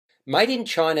Made in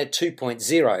China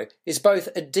 2.0 is both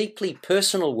a deeply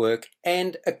personal work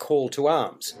and a call to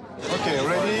arms. Okay,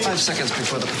 ready? 5 seconds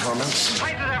before the performance.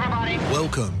 Places, everybody.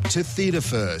 Welcome to Theatre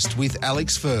First with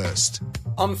Alex First.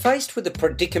 I'm faced with a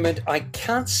predicament I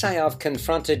can't say I've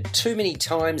confronted too many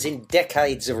times in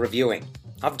decades of reviewing.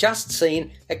 I've just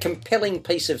seen a compelling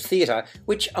piece of theatre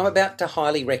which I'm about to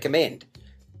highly recommend.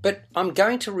 But I'm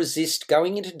going to resist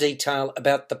going into detail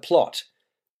about the plot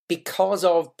because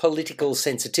of political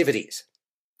sensitivities.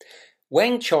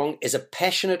 Wang Chong is a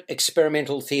passionate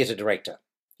experimental theatre director.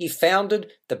 He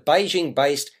founded the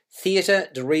Beijing-based Theatre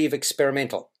de Rêve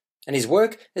Experimental, and his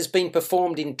work has been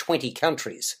performed in 20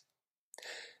 countries.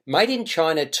 Made in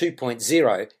China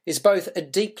 2.0 is both a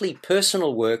deeply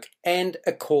personal work and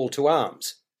a call to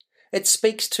arms. It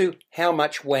speaks to how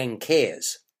much Wang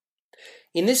cares.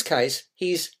 In this case,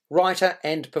 he's writer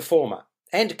and performer,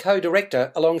 and co-director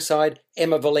alongside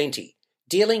Emma Valenti,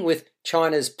 dealing with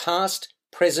China's past,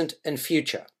 present and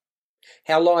future,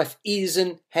 how life is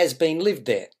and has been lived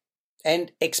there,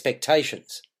 and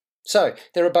expectations. So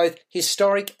there are both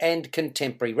historic and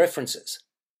contemporary references.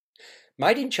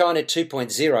 Made in China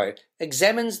 2.0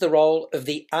 examines the role of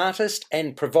the artist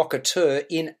and provocateur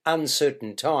in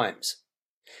uncertain times.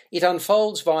 It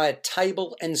unfolds via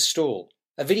table and stool,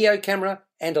 a video camera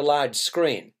and a large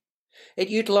screen. It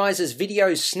utilises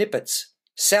video snippets,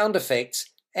 sound effects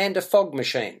and a fog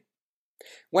machine.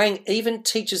 Wang even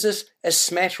teaches us a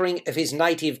smattering of his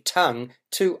native tongue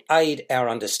to aid our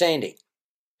understanding.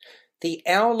 The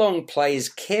hour-long play is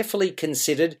carefully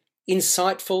considered,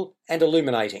 insightful and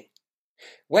illuminating.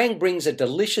 Wang brings a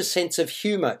delicious sense of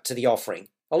humour to the offering,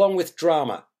 along with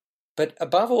drama, but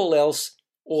above all else,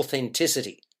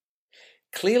 authenticity.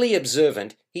 Clearly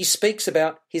observant, he speaks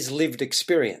about his lived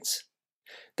experience.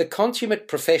 The consummate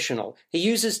professional, he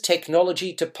uses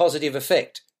technology to positive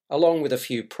effect, along with a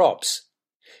few props.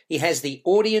 He has the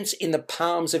audience in the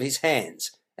palms of his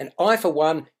hands, and I, for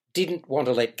one, didn't want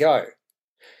to let go.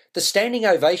 The standing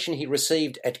ovation he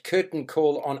received at Curtain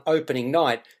Call on opening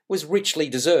night was richly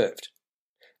deserved.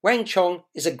 Wang Chong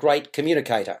is a great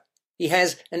communicator. He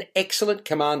has an excellent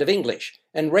command of English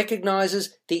and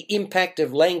recognises the impact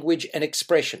of language and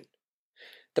expression.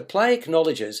 The play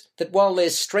acknowledges that while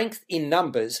there's strength in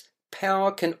numbers,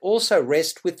 power can also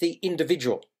rest with the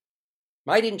individual.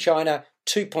 Made in China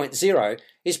 2.0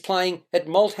 is playing at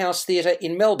Malthouse Theatre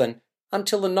in Melbourne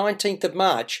until the 19th of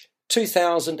March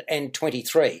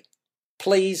 2023.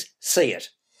 Please see it.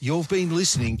 You've been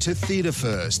listening to Theatre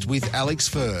First with Alex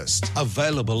First.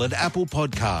 Available at Apple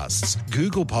Podcasts,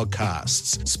 Google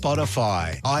Podcasts,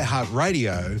 Spotify,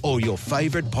 iHeartRadio, or your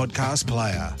favourite podcast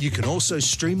player. You can also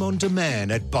stream on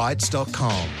demand at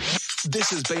Bytes.com.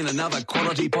 This has been another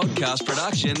quality podcast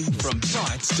production from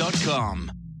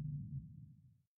Bytes.com.